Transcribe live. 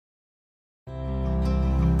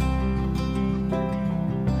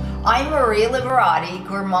I'm Maria Liberati,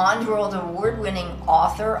 Gourmand World Award-winning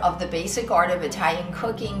author of the Basic Art of Italian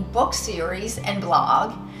Cooking book series and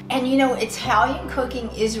blog. And you know, Italian cooking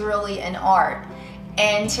is really an art.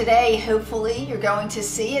 And today, hopefully, you're going to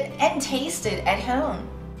see it and taste it at home.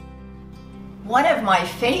 One of my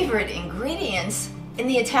favorite ingredients in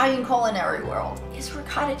the Italian culinary world is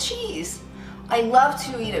ricotta cheese. I love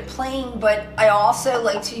to eat it plain, but I also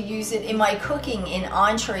like to use it in my cooking in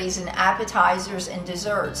entrees and appetizers and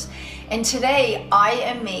desserts. And today I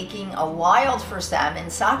am making a wild for salmon,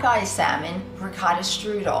 sockeye salmon, ricotta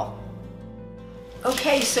strudel.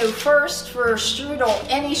 Okay, so first for strudel,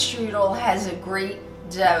 any strudel has a great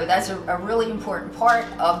dough. That's a really important part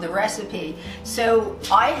of the recipe. So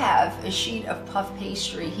I have a sheet of puff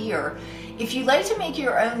pastry here. If you'd like to make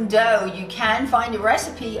your own dough, you can find a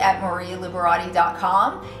recipe at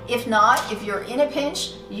marialiberati.com. If not, if you're in a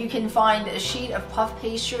pinch, you can find a sheet of puff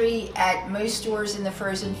pastry at most stores in the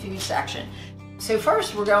frozen food section. So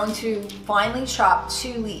first, we're going to finely chop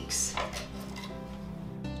 2 leeks.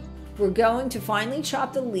 We're going to finely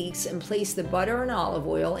chop the leeks and place the butter and olive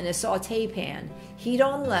oil in a saute pan. Heat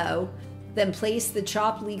on low, then place the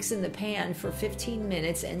chopped leeks in the pan for 15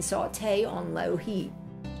 minutes and saute on low heat.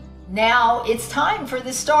 Now it's time for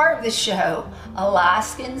the star of the show,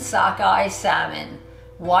 Alaskan sockeye salmon,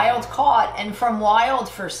 wild caught and from wild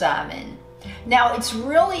for salmon. Now it's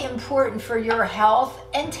really important for your health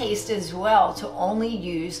and taste as well to only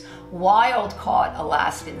use wild caught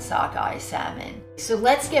Alaskan sockeye salmon. So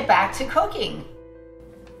let's get back to cooking.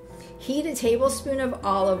 Heat a tablespoon of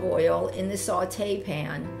olive oil in the saute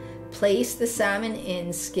pan. Place the salmon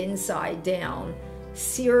in skin side down.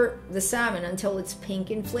 Sear the salmon until it's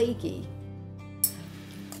pink and flaky.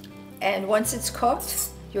 And once it's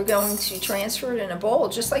cooked, you're going to transfer it in a bowl,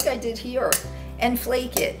 just like I did here, and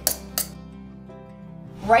flake it.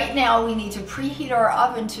 Right now, we need to preheat our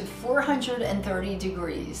oven to 430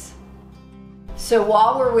 degrees. So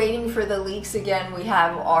while we're waiting for the leeks, again, we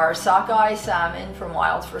have our sockeye salmon from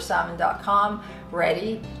wildforsalmon.com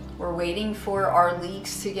ready. We're waiting for our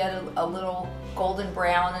leeks to get a little golden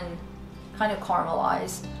brown and kind of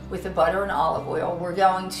caramelized with the butter and olive oil. We're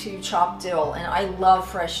going to chop dill, and I love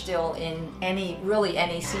fresh dill in really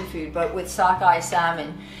any seafood, but with sockeye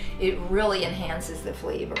salmon, it really enhances the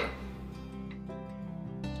flavor.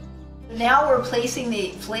 Now we're placing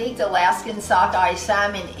the flaked Alaskan sockeye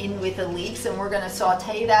salmon in with the leeks, and we're going to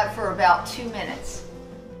saute that for about 2 minutes.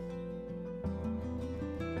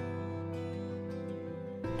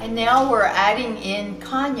 And now we're adding in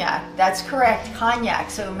cognac. That's correct, cognac.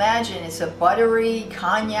 So imagine it's a buttery,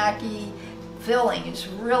 cognac-y filling. It's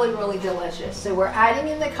really, really delicious. So we're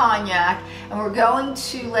adding in the cognac, and we're going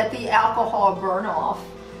to let the alcohol burn off.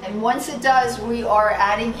 And once it does, we are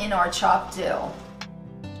adding in our chopped dill.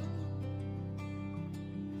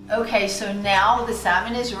 Okay, so now the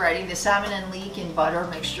salmon is ready. The salmon and leek and butter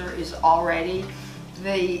mixture is all ready.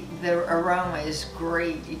 The aroma is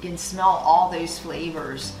great. You can smell all those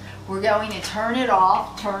flavors. We're going to turn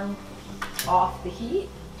off the heat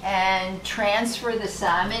and transfer the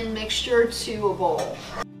salmon mixture to a bowl.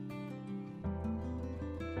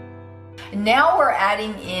 And now we're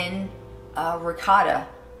adding in ricotta.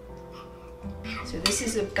 So this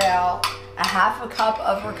is about a half a cup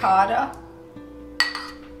of ricotta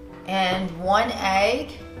and 1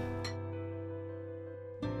 egg.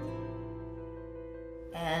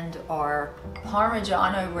 And our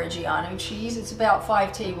Parmigiano Reggiano cheese, it's about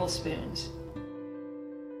 5 tablespoons.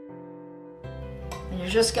 And you're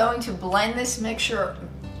just going to blend this mixture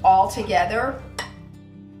all together.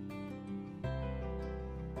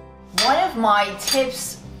 One of my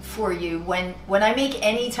tips for you when I make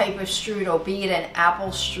any type of strudel, be it an apple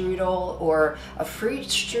strudel or a fruit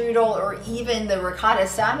strudel or even the ricotta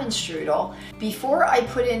salmon strudel, before I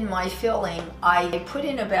put in my filling, I put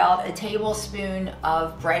in about a tablespoon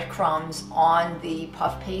of breadcrumbs on the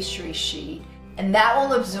puff pastry sheet, and that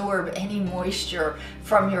will absorb any moisture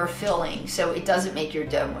from your filling so it doesn't make your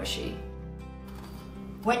dough mushy.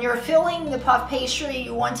 When you're filling the puff pastry,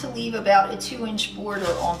 you want to leave about a 2-inch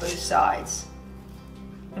border on both sides.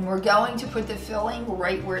 And we're going to put the filling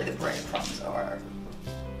right where the breadcrumbs are.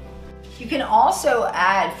 You can also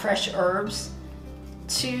add fresh herbs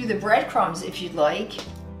to the breadcrumbs if you'd like.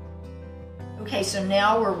 Okay, so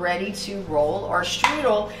now we're ready to roll our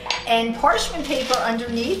strudel, and parchment paper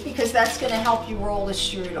underneath because that's going to help you roll the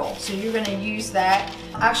strudel. So you're going to use that.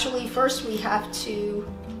 Actually, first we have to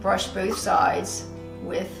brush both sides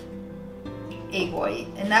with egg white,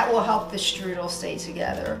 and that will help the strudel stay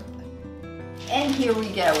together. And here we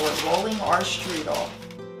go, we're rolling our strudel.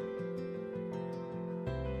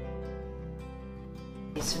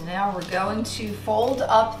 So now we're going to fold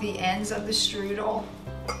up the ends of the strudel.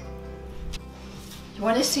 You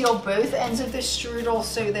want to seal both ends of the strudel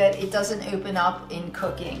so that it doesn't open up in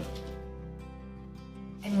cooking.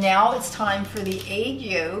 And now it's time for the egg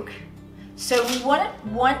yolk. So we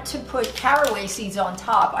want to put caraway seeds on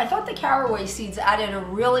top. I thought the caraway seeds added a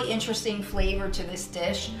really interesting flavor to this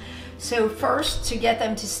dish. So first, to get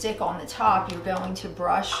them to stick on the top, you're going to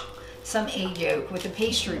brush some egg yolk with a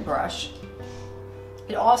pastry brush.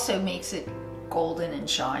 It also makes it golden and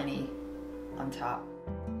shiny on top.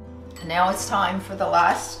 And now it's time for the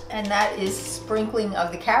last, and that is sprinkling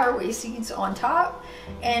of the caraway seeds on top.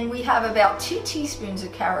 And we have about 2 teaspoons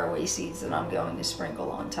of caraway seeds that I'm going to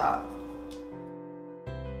sprinkle on top.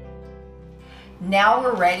 Now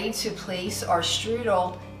we're ready to place our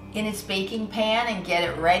strudel in its baking pan and get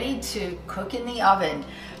it ready to cook in the oven.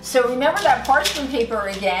 So remember that parchment paper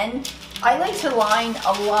again. I like to line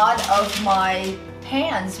a lot of my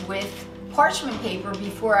pans with parchment paper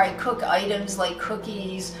before I cook items like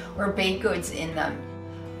cookies or baked goods in them.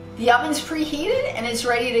 The oven's preheated and it's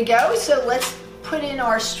ready to go, so let's put in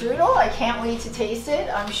our strudel. I can't wait to taste it.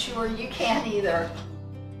 I'm sure you can't either.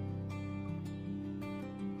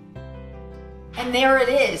 And there it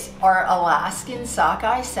is, our Alaskan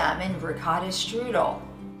sockeye salmon ricotta strudel.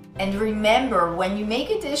 And remember, when you make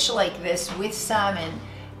a dish like this with salmon,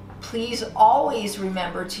 please always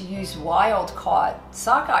remember to use wild-caught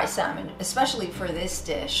sockeye salmon, especially for this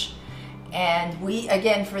dish. And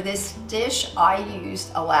again, for this dish, I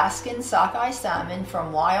used Alaskan sockeye salmon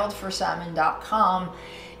from wildforsalmon.com.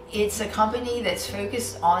 It's a company that's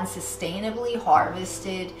focused on sustainably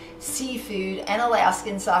harvested seafood and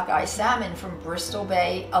Alaskan sockeye salmon from Bristol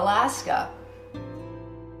Bay, Alaska.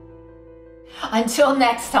 Until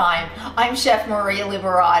next time, I'm Chef Maria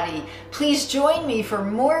Liberati. Please join me for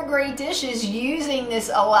more great dishes using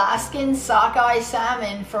this Alaskan sockeye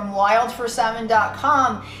salmon from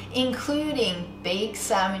wildforsalmon.com, including baked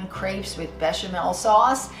salmon crepes with bechamel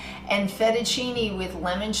sauce and fettuccine with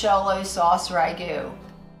limoncello sauce ragu.